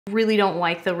Really don't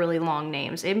like the really long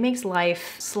names. It makes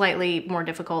life slightly more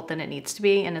difficult than it needs to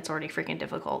be, and it's already freaking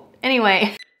difficult.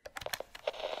 Anyway.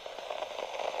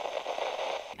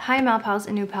 Hi Mal Pals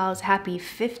and New Pals, happy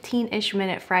 15-ish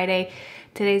minute Friday.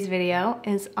 Today's video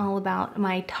is all about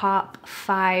my top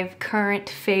 5 current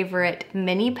favorite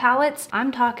mini palettes.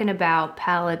 I'm talking about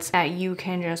palettes that you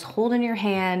can just hold in your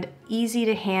hand, easy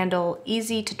to handle,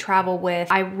 easy to travel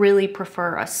with. I really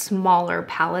prefer a smaller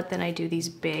palette than I do these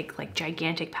big, like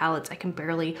gigantic palettes I can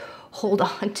barely hold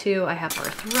on to. I have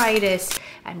arthritis,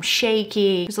 I'm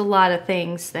shaky. There's a lot of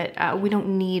things that we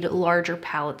don't need larger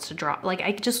palettes to draw. Like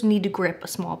I just need to grip a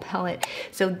small palette.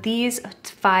 So these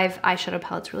 5 eyeshadow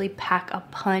palettes really pack a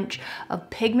punch of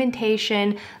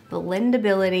pigmentation,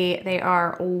 blendability. They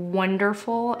are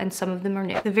wonderful, and some of them are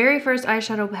new. The very first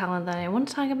eyeshadow palette that I want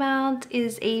to talk about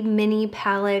is a mini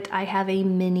palette. I have a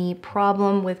mini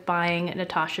problem with buying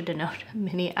Natasha Denona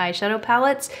mini eyeshadow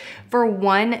palettes. For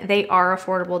one, they are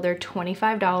affordable. They're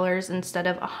 $25 instead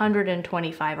of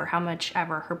 $125 or how much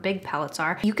ever her big palettes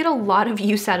are. You get a lot of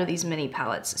use out of these mini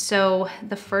palettes. So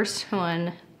the first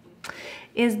one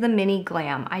is the mini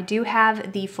Glam. I do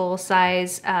have the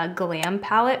full-size Glam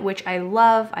palette, which I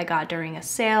love. I got during a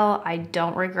sale. I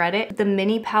don't regret it. The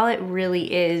mini palette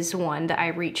really is one that I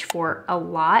reach for a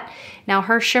lot. Now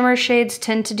her shimmer shades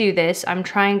tend to do this. I'm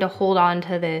trying to hold on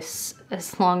to this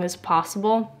as long as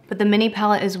possible, but the mini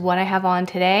palette is what I have on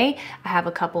today. I have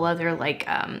a couple other like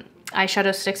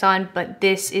eyeshadow sticks on, but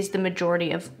this is the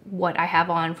majority of what I have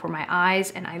on for my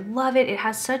eyes, and I love it. It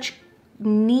has such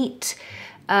neat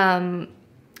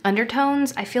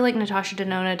undertones. I feel like Natasha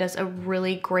Denona does a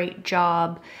really great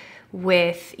job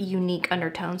with unique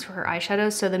undertones for her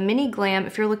eyeshadows. So the mini Glam,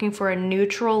 if you're looking for a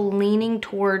neutral leaning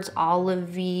towards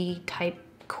olive-y type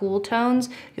cool tones,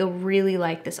 you'll really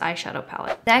like this eyeshadow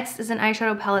palette. Next is an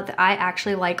eyeshadow palette that I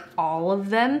actually like all of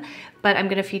them, but I'm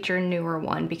gonna feature a newer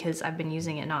one because I've been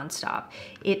using it nonstop.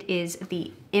 It is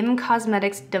the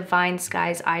Cosmetics Divine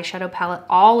Skies eyeshadow palette.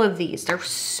 All of these, they're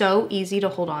so easy to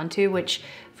hold on to, which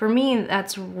for me,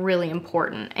 that's really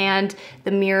important. And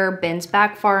the mirror bends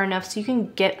back far enough so you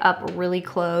can get up really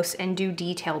close and do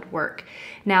detailed work.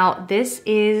 Now, this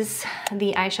is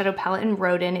the eyeshadow palette in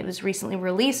Rodin. It was recently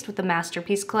released with the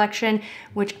Masterpiece collection,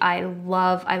 which I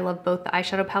love. I love both the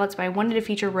eyeshadow palettes, but I wanted to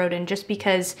feature Rodin just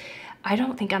because I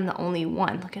don't think I'm the only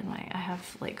one. Look at I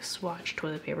have like swatch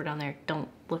toilet paper down there. Don't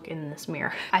look in this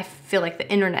mirror. I feel like the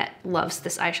internet loves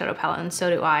this eyeshadow palette, and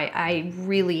so do I. I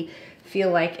really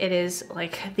feel like it is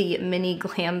like the mini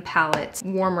Glam palette's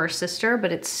warmer sister,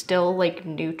 but it's still like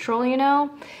neutral, you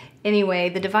know? Anyway,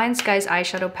 the Divine Skies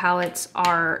eyeshadow palettes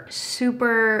are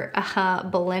super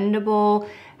blendable,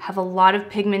 have a lot of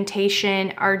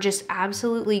pigmentation, are just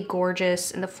absolutely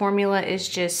gorgeous, and the formula is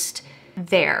just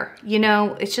there. You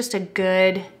know, it's just a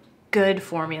good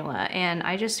formula, and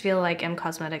I just feel like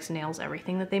Cosmetics nails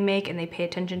everything that they make, and they pay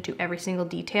attention to every single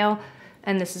detail,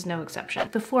 and this is no exception.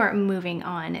 Before moving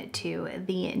on to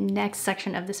the next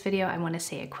section of this video, I want to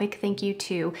say a quick thank you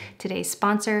to today's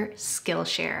sponsor,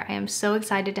 Skillshare. I am so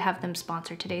excited to have them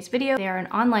sponsor today's video. They are an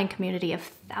online community of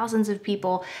thousands of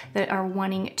people that are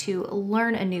wanting to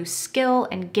learn a new skill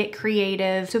and get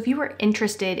creative. So if you are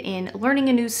interested in learning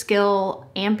a new skill,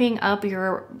 amping up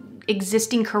your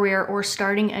existing career, or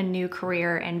starting a new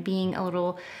career and being a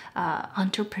little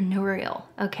entrepreneurial,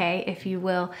 okay, if you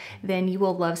will, then you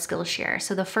will love Skillshare.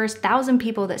 So the first 1,000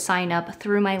 people that sign up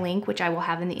through my link, which I will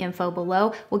have in the info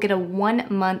below, will get a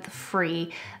 1-month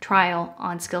free trial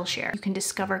on Skillshare. You can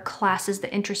discover classes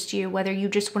that interest you, whether you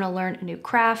just want to learn a new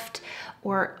craft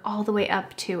or all the way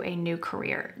up to a new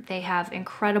career. They have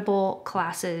incredible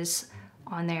classes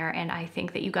on there, and I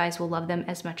think that you guys will love them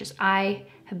as much as I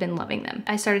have been loving them.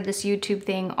 I started this YouTube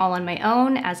thing all on my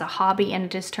own as a hobby, and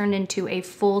it has turned into a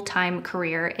full-time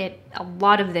career. A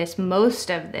lot of this, most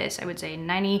of this, I would say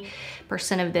 90%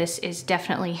 of this is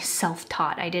definitely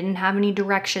self-taught. I didn't have any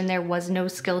direction. There was no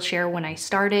Skillshare when I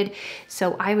started,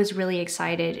 so I was really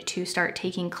excited to start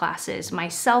taking classes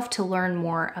myself to learn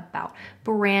more about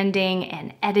branding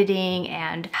and editing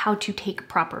and how to take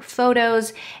proper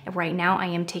photos. And right now I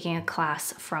am taking a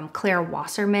class from Claire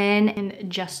Wasserman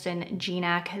and Justin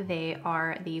Genak. They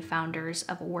are the founders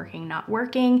of Working Not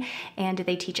Working, and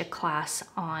they teach a class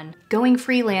on going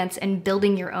freelance and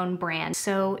building your own brand.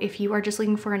 So if you are just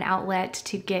looking for an outlet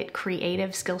to get creative,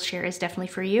 Skillshare is definitely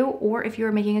for you. Or if you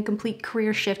are making a complete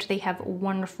career shift, they have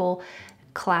wonderful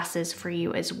classes for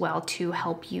you as well to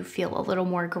help you feel a little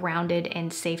more grounded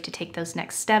and safe to take those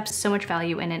next steps. So much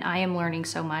value in it. I am learning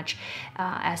so much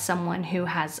as someone who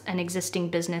has an existing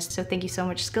business. So thank you so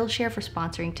much Skillshare for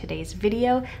sponsoring today's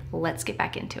video. Let's get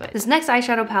back into it. This next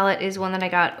eyeshadow palette is one that I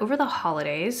got over the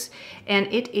holidays, and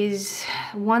it is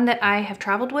one that I have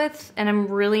traveled with and I'm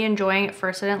really enjoying. At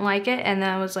first I didn't like it, and then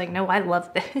I was like, no, I love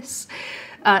this.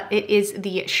 It is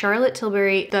the Charlotte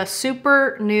Tilbury, the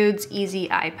Super Nudes Easy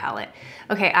Eye Palette.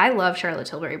 Okay, I love Charlotte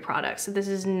Tilbury products. This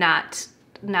is not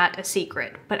a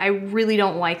secret, but I really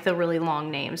don't like the really long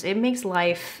names. It makes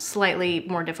life slightly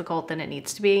more difficult than it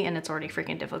needs to be, and it's already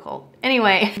freaking difficult.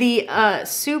 Anyway, the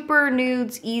Super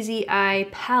Nudes Easy Eye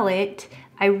Palette,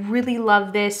 I really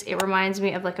love this. It reminds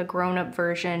me of like a grown-up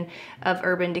version of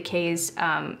Urban Decay's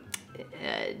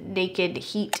Naked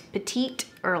Heat Petite,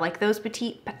 or like those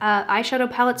petite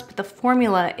eyeshadow palettes, but the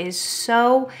formula is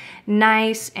so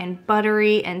nice and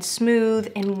buttery and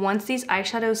smooth, and once these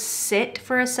eyeshadows sit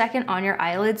for a second on your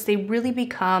eyelids, they really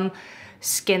become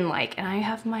skin-like. And I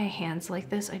have my hands like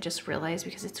this, I just realized,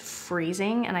 because it's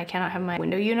freezing and I cannot have my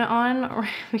window unit on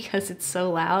because it's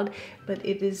so loud, but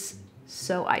it is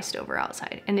so iced over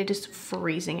outside and it is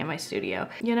freezing in my studio.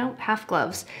 You know, half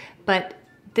gloves. But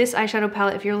this eyeshadow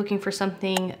palette, if you're looking for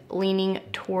something leaning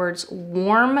towards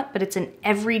warm, but it's an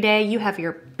everyday, you have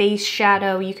your base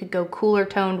shadow, you could go cooler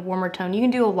toned, warmer toned, you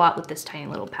can do a lot with this tiny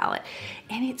little palette.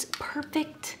 And it's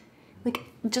perfect, like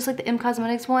just like the M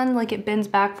Cosmetics one, like it bends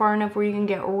back far enough where you can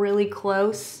get really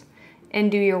close and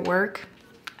do your work.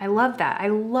 I love that. I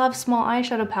love small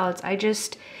eyeshadow palettes. I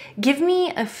just, give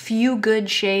me a few good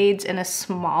shades in a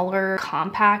smaller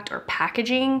compact or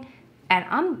packaging, and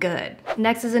I'm good.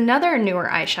 Next is another newer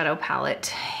eyeshadow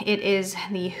palette. It is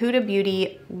the Huda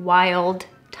Beauty Wild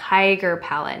Tiger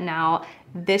palette. Now,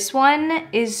 this one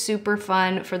is super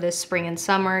fun for this spring and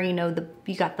summer. You know,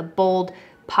 you got the bold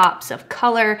pops of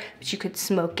color, but you could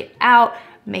smoke it out,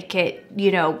 make it,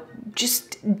 you know,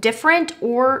 just different,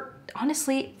 or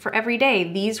honestly, for every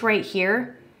day. These right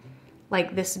here,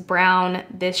 like this brown,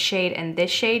 this shade, and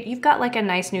this shade, you've got like a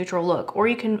nice neutral look. Or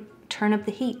you can turn up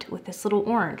the heat with this little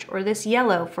orange, or this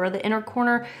yellow for the inner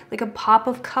corner, like a pop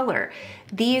of color.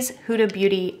 These Huda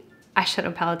Beauty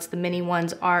eyeshadow palettes, the mini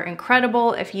ones, are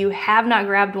incredible. If you have not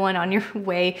grabbed one on your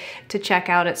way to check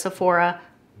out at Sephora,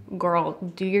 girl,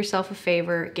 do yourself a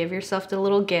favor, give yourself a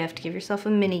little gift, give yourself a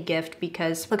mini gift,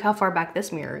 because look how far back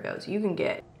this mirror goes. You can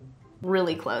get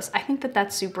really close. I think that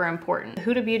that's super important. The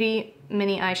Huda Beauty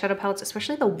mini eyeshadow palettes,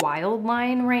 especially the Wild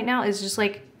line right now, is just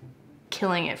like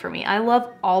killing it for me. I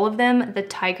love all of them. The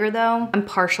Tiger though, I'm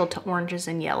partial to oranges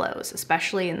and yellows,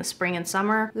 especially in the spring and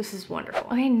summer. This is wonderful.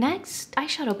 Okay, next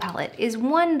eyeshadow palette is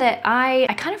one that I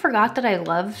kind of forgot that I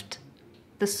loved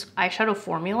this eyeshadow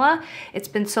formula. It's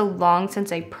been so long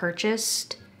since I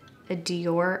purchased a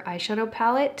Dior eyeshadow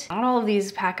palette. Not all of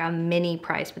these pack a mini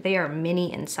price, but they are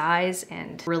mini in size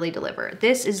and really deliver.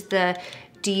 This is the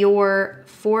Dior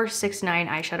 469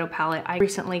 eyeshadow palette. I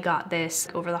recently got this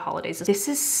over the holidays. This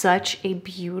is such a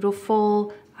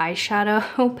beautiful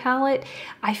eyeshadow palette.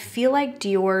 I feel like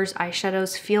Dior's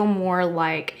eyeshadows feel more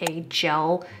like a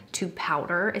gel to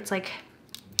powder. It's like,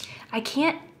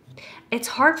 it's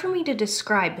hard for me to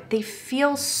describe, but they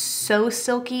feel so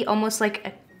silky, almost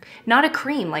like not a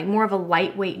cream, like more of a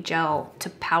lightweight gel to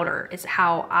powder is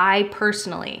how I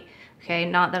personally, okay,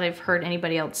 not that I've heard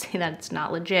anybody else say that it's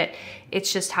not legit,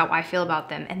 it's just how I feel about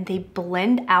them. And they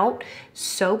blend out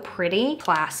so pretty,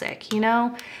 classic, you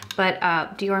know? But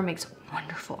Dior makes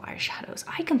wonderful eyeshadows.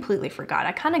 I completely forgot.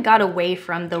 I kind of got away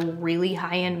from the really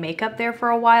high-end makeup there for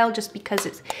a while just because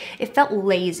it felt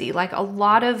lazy. Like a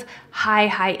lot of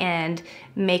high-end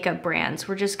makeup brands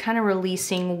were just kind of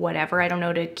releasing whatever, I don't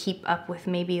know, to keep up with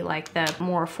maybe like the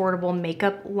more affordable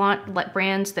makeup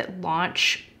brands that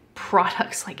launch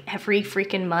products like every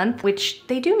freaking month, which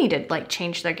they do need to like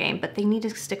change their game, but they need to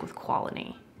stick with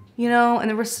quality, you know? And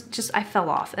there was just, I fell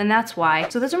off, and that's why.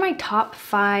 So those are my top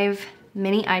 5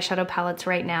 mini eyeshadow palettes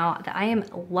right now that I am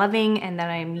loving and that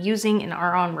I am using and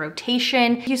are on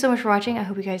rotation. Thank you so much for watching. I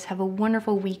hope you guys have a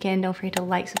wonderful weekend. Don't forget to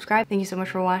like, subscribe. Thank you so much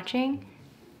for watching.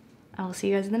 I will see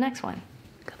you guys in the next one.